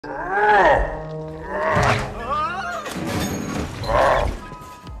Jabba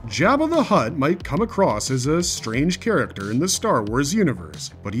the Hutt might come across as a strange character in the Star Wars universe,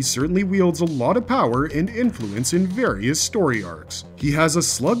 but he certainly wields a lot of power and influence in various story arcs. He has a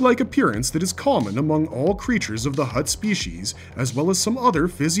slug-like appearance that is common among all creatures of the Hutt species, as well as some other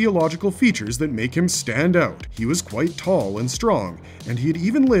physiological features that make him stand out. He was quite tall and strong, and he had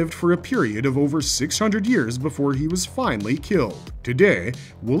even lived for a period of over 600 years before he was finally killed. Today,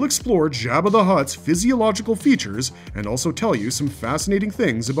 we'll explore Jabba the Hutt's physiological features and also tell you some fascinating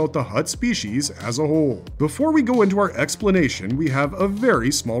things about the Hutt species as a whole. Before we go into our explanation, we have a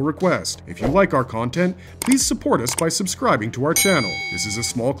very small request. If you like our content, please support us by subscribing to our channel. This is a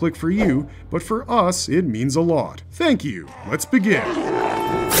small click for you, but for us, it means a lot. Thank you. Let's begin.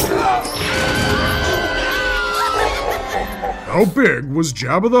 How big was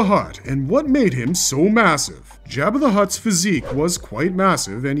Jabba the Hutt, and what made him so massive? Jabba the Hutt's physique was quite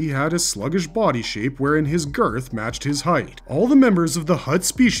massive, and he had a sluggish body shape wherein his girth matched his height. All the members of the Hutt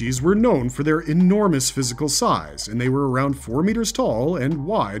species were known for their enormous physical size, and they were around 4 meters tall and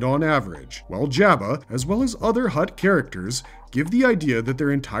wide on average. While Jabba, as well as other Hutt characters, give the idea that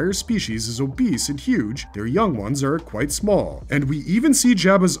their entire species is obese and huge, their young ones are quite small. And we even see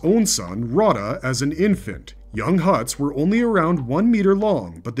Jabba's own son, Rada, as an infant. Young Hutts were only around 1 meter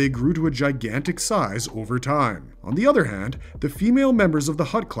long, but they grew to a gigantic size over time. On the other hand, the female members of the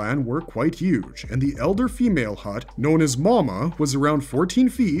Hutt clan were quite huge, and the elder female Hutt, known as Mama, was around 14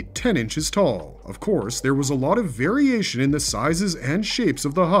 feet 10 inches tall. Of course, there was a lot of variation in the sizes and shapes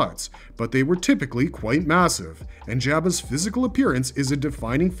of the Hutts, but they were typically quite massive, and Jabba's physical appearance is a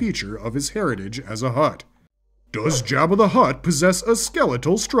defining feature of his heritage as a Hutt. Does Jabba the Hutt possess a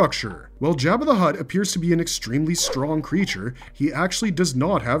skeletal structure? While Jabba the Hutt appears to be an extremely strong creature, he actually does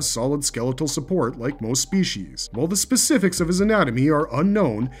not have solid skeletal support like most species. While the specifics of his anatomy are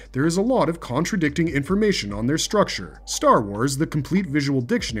unknown, there is a lot of contradicting information on their structure. Star Wars, the Complete Visual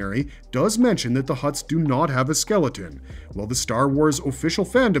Dictionary, does mention that the Hutts do not have a skeleton, while the Star Wars official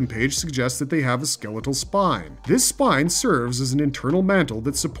fandom page suggests that they have a skeletal spine. This spine serves as an internal mantle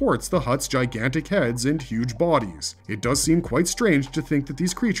that supports the Hutts' gigantic heads and huge bodies. It does seem quite strange to think that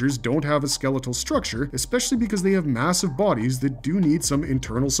these creatures don't have a skeletal structure, especially because they have massive bodies that do need some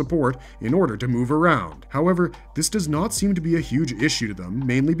internal support in order to move around. However, this does not seem to be a huge issue to them,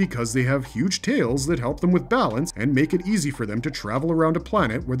 mainly because they have huge tails that help them with balance and make it easy for them to travel around a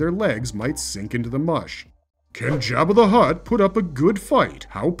planet where their legs might sink into the mush. Can Jabba the Hutt put up a good fight?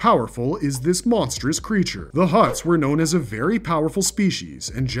 How powerful is this monstrous creature? The Hutts were known as a very powerful species,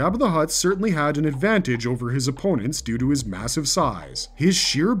 and Jabba the Hutt certainly had an advantage over his opponents due to his massive size. His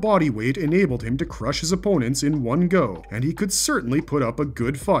sheer body weight enabled him to crush his opponents in one go, and he could certainly put up a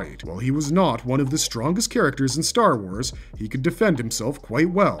good fight. While he was not one of the strongest characters in Star Wars, he could defend himself quite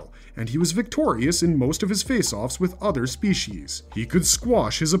well, and he was victorious in most of his face-offs with other species. He could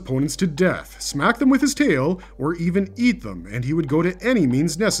squash his opponents to death, smack them with his tail, or even eat them, and he would go to any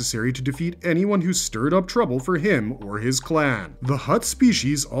means necessary to defeat anyone who stirred up trouble for him or his clan. The Hutt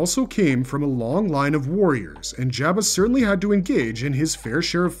species also came from a long line of warriors, and Jabba certainly had to engage in his fair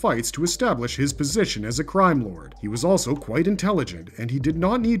share of fights to establish his position as a crime lord. He was also quite intelligent, and he did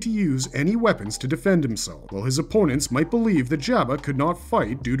not need to use any weapons to defend himself. While his opponents might believe that Jabba could not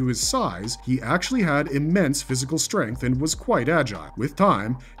fight due to his size, he actually had immense physical strength and was quite agile. With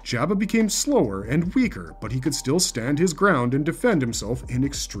time, Jabba became slower and weaker, but he could still stand his ground and defend himself in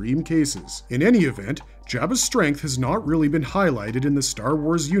extreme cases. In any event, Jabba's strength has not really been highlighted in the Star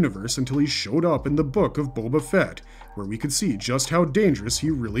Wars universe until he showed up in the book of Boba Fett, where we could see just how dangerous he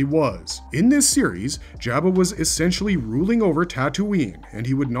really was. In this series, Jabba was essentially ruling over Tatooine, and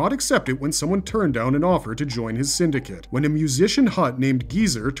he would not accept it when someone turned down an offer to join his syndicate. When a musician Hutt named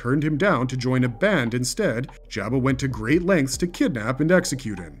Geezer turned him down to join a band instead, Jabba went to great lengths to kidnap and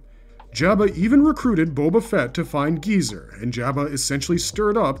execute him. Jabba even recruited Boba Fett to find Geezer, and Jabba essentially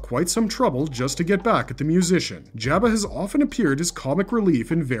stirred up quite some trouble just to get back at the musician. Jabba has often appeared as comic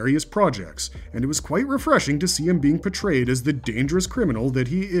relief in various projects, and it was quite refreshing to see him being portrayed as the dangerous criminal that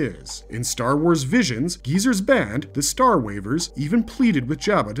he is. In Star Wars Visions, Geezer's band, the Star Wavers, even pleaded with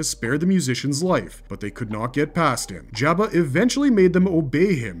Jabba to spare the musician's life, but they could not get past him. Jabba eventually made them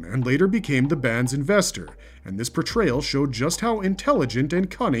obey him and later became the band's investor, and this portrayal showed just how intelligent and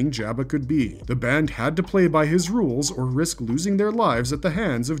cunning Jabba could be. The band had to play by his rules or risk losing their lives at the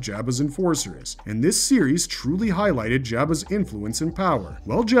hands of Jabba's enforcers, and this series truly highlighted Jabba's influence and power.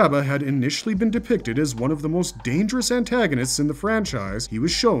 While Jabba had initially been depicted as one of the most dangerous antagonists in the franchise, he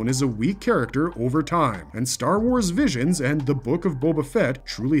was shown as a weak character over time, and Star Wars Visions and the Book of Boba Fett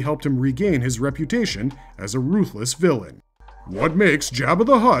truly helped him regain his reputation as a ruthless villain. What makes Jabba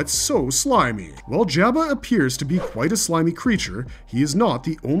the Hutt so slimy? While Jabba appears to be quite a slimy creature, he is not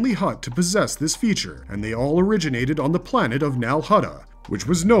the only Hutt to possess this feature, and they all originated on the planet of Nal Hutta, which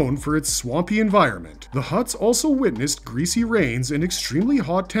was known for its swampy environment. The Hutts also witnessed greasy rains and extremely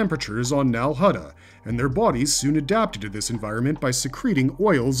hot temperatures on Nal Hutta, and their bodies soon adapted to this environment by secreting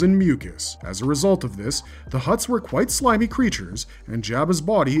oils and mucus. As a result of this, the Hutts were quite slimy creatures, and Jabba's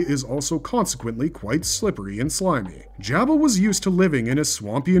body is also consequently quite slippery and slimy. Jabba was used to living in a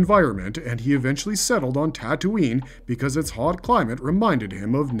swampy environment, and he eventually settled on Tatooine because its hot climate reminded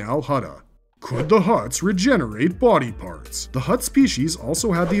him of Nal Hutta. Could the Hutts regenerate body parts? The Hutt species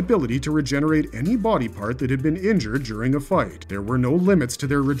also had the ability to regenerate any body part that had been injured during a fight. There were no limits to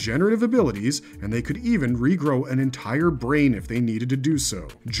their regenerative abilities, and they could even regrow an entire brain if they needed to do so.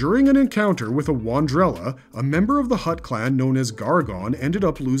 During an encounter with a Wandrella, a member of the Hutt clan known as Gargon ended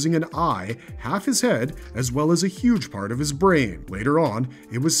up losing an eye, half his head, as well as a huge part of his brain. Later on,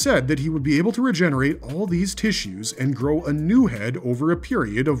 it was said that he would be able to regenerate all these tissues and grow a new head over a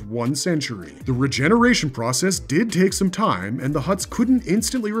period of 1 century. The regeneration process did take some time, and the Hutts couldn't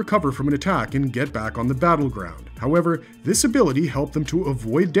instantly recover from an attack and get back on the battleground. However, this ability helped them to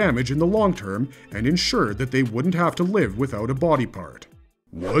avoid damage in the long term and ensured that they wouldn't have to live without a body part.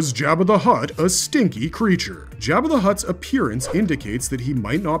 Was Jabba the Hutt a stinky creature? Jabba the Hutt's appearance indicates that he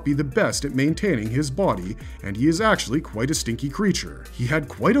might not be the best at maintaining his body, and he is actually quite a stinky creature. He had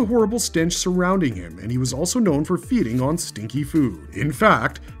quite a horrible stench surrounding him, and he was also known for feeding on stinky food. In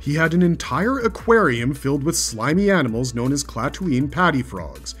fact, he had an entire aquarium filled with slimy animals known as Tatooine paddy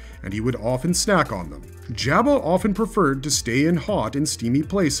frogs, and he would often snack on them. Jabba often preferred to stay in hot and steamy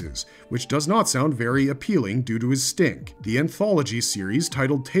places, which does not sound very appealing due to his stink. The anthology series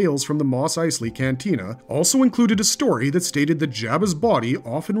titled Tales from the Mos Eisley Cantina also included a story that stated that Jabba's body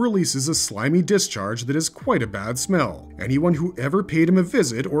often releases a slimy discharge that has quite a bad smell. Anyone who ever paid him a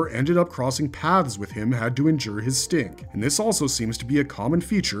visit or ended up crossing paths with him had to endure his stink, and this also seems to be a common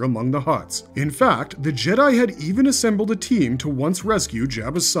feature among the Hutts. In fact, the Jedi had even assembled a team to once rescue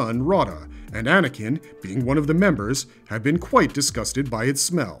Jabba's son, Rada, and Anakin, being one of the members, had been quite disgusted by its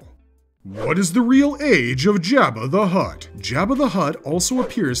smell. What is the real age of Jabba the Hutt? Jabba the Hutt also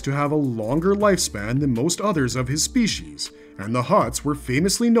appears to have a longer lifespan than most others of his species, and the Hutts were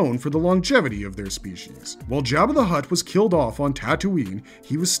famously known for the longevity of their species. While Jabba the Hutt was killed off on Tatooine,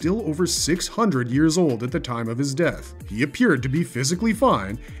 he was still over 600 years old at the time of his death. He appeared to be physically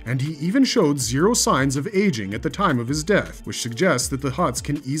fine, and he even showed 0 signs of aging at the time of his death, which suggests that the Hutts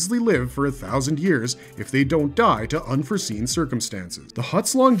can easily live for 1,000 years if they don't die to unforeseen circumstances. The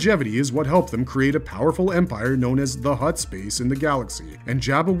Hutts' longevity is what helped them create a powerful empire known as the Hutt space in the galaxy, and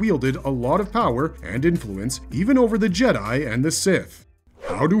Jabba wielded a lot of power and influence even over the Jedi and the Sith.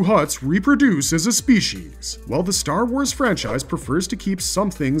 How do Hutts reproduce as a species? While the Star Wars franchise prefers to keep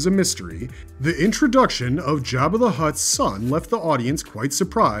some things a mystery, the introduction of Jabba the Hutt's son left the audience quite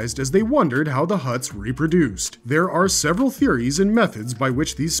surprised as they wondered how the Hutts reproduced. There are several theories and methods by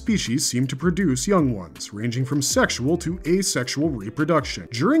which these species seem to produce young ones, ranging from sexual to asexual reproduction.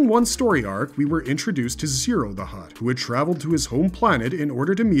 During one story arc, we were introduced to Zero the Hutt, who had traveled to his home planet in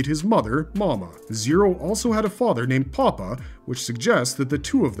order to meet his mother, Mama. Zero also had a father named Papa, which suggests that the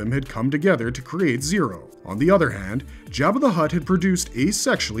two of them had come together to create Zero. On the other hand, Jabba the Hutt had produced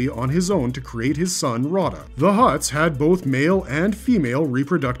asexually on his own to create his son Rada. The Hutts had both male and female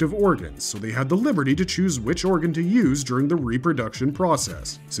reproductive organs, so they had the liberty to choose which organ to use during the reproduction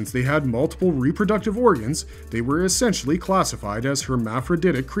process. Since they had multiple reproductive organs, they were essentially classified as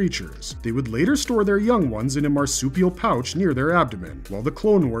hermaphroditic creatures. They would later store their young ones in a marsupial pouch near their abdomen. While the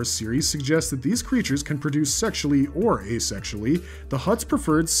Clone Wars series suggests that these creatures can produce sexually or asexually, the Hutts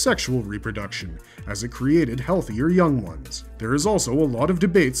preferred sexual reproduction, as it created healthier young ones. There is also a lot of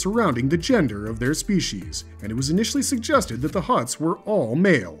debate surrounding the gender of their species, and it was initially suggested that the Hutts were all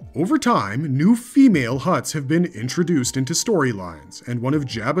male. Over time, new female Hutts have been introduced into storylines, and one of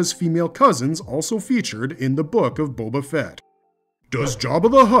Jabba's female cousins also featured in the Book of Boba Fett. Does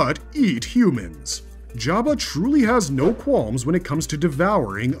Jabba the Hutt eat humans? Jabba truly has no qualms when it comes to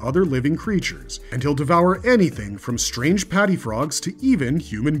devouring other living creatures, and he'll devour anything from strange paddy frogs to even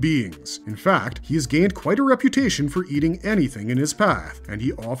human beings. In fact, he has gained quite a reputation for eating anything in his path, and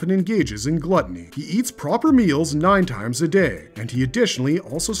he often engages in gluttony. He eats proper meals 9 times a day, and he additionally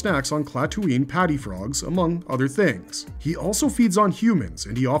also snacks on Tatooine paddy frogs, among other things. He also feeds on humans,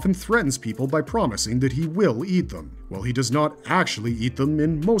 and he often threatens people by promising that he will eat them. While he does not actually eat them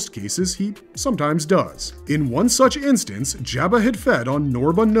in most cases, he sometimes does. In one such instance, Jabba had fed on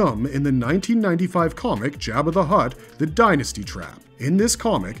Norba Num in the 1995 comic Jabba the Hutt, The Dynasty Trap. In this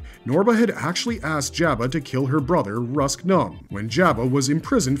comic, Norba had actually asked Jabba to kill her brother, Rusk Numb. When Jabba was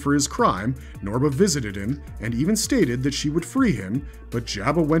imprisoned for his crime, Norba visited him and even stated that she would free him, but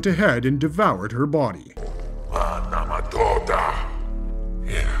Jabba went ahead and devoured her body.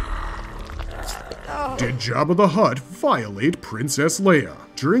 Did Jabba the Hutt violate Princess Leia?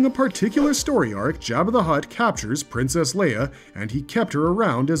 During a particular story arc, Jabba the Hutt captures Princess Leia, and he kept her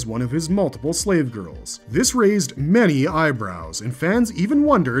around as one of his multiple slave girls. This raised many eyebrows, and fans even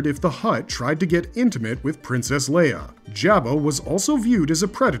wondered if the Hutt tried to get intimate with Princess Leia. Jabba was also viewed as a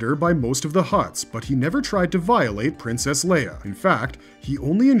predator by most of the Hutts, but he never tried to violate Princess Leia. In fact, he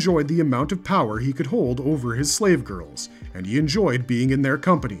only enjoyed the amount of power he could hold over his slave girls, and he enjoyed being in their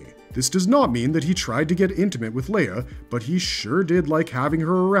company. This does not mean that he tried to get intimate with Leia, but he sure did like having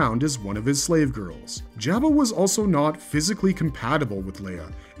her around as one of his slave girls. Jabba was also not physically compatible with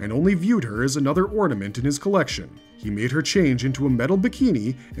Leia, and only viewed her as another ornament in his collection. He made her change into a metal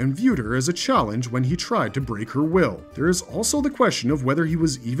bikini and viewed her as a challenge when he tried to break her will. There is also the question of whether he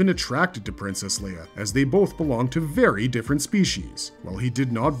was even attracted to Princess Leia, as they both belong to very different species. While he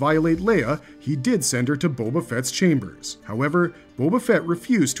did not violate Leia, he did send her to Boba Fett's chambers. However, Boba Fett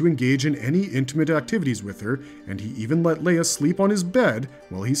refused to engage in any intimate activities with her, and he even let Leia sleep on his bed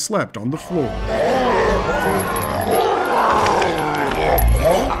while he slept on the floor.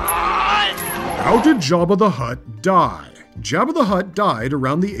 How did Jabba the Hutt die? Jabba the Hutt died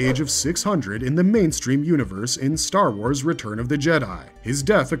around the age of 600 in the mainstream universe in Star Wars: Return of the Jedi. His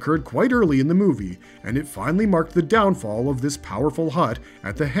death occurred quite early in the movie, and it finally marked the downfall of this powerful Hutt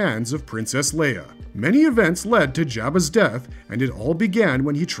at the hands of Princess Leia. Many events led to Jabba's death, and it all began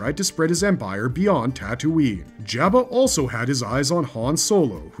when he tried to spread his empire beyond Tatooine. Jabba also had his eyes on Han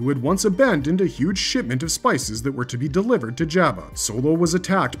Solo, who had once abandoned a huge shipment of spices that were to be delivered to Jabba. Solo was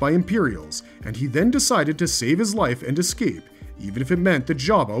attacked by Imperials, and he then decided to save his life and escape, even if it meant that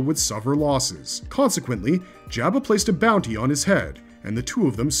Jabba would suffer losses. Consequently, Jabba placed a bounty on his head, and the two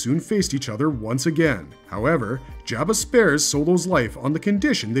of them soon faced each other once again. However, Jabba spares Solo's life on the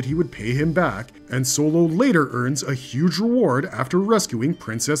condition that he would pay him back, and Solo later earns a huge reward after rescuing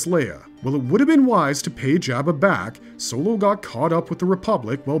Princess Leia. While it would have been wise to pay Jabba back, Solo got caught up with the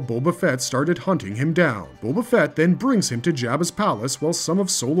Republic while Boba Fett started hunting him down. Boba Fett then brings him to Jabba's palace while some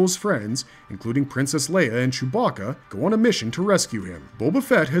of Solo's friends, including Princess Leia and Chewbacca, go on a mission to rescue him. Boba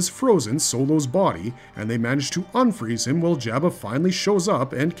Fett has frozen Solo's body, and they manage to unfreeze him while Jabba finally shows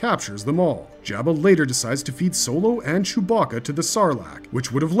up and captures them all. Jabba later decides to feed Solo and Chewbacca to the Sarlacc,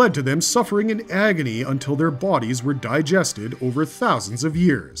 which would have led to them suffering in agony until their bodies were digested over thousands of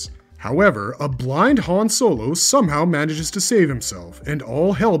years. However, a blind Han Solo somehow manages to save himself, and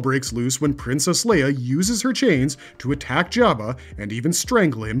all hell breaks loose when Princess Leia uses her chains to attack Jabba and even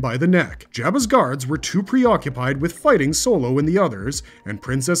strangle him by the neck. Jabba's guards were too preoccupied with fighting Solo and the others, and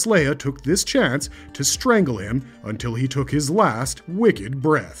Princess Leia took this chance to strangle him until he took his last wicked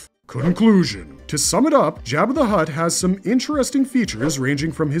breath. Conclusion. To sum it up, Jabba the Hutt has some interesting features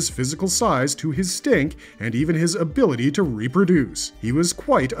ranging from his physical size to his stink and even his ability to reproduce. He was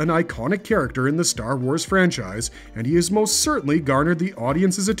quite an iconic character in the Star Wars franchise, and he has most certainly garnered the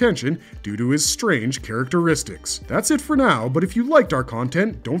audience's attention due to his strange characteristics. That's it for now, but if you liked our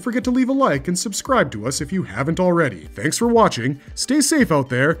content, don't forget to leave a like and subscribe to us if you haven't already. Thanks for watching, stay safe out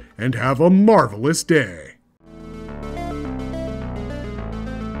there, and have a marvelous day.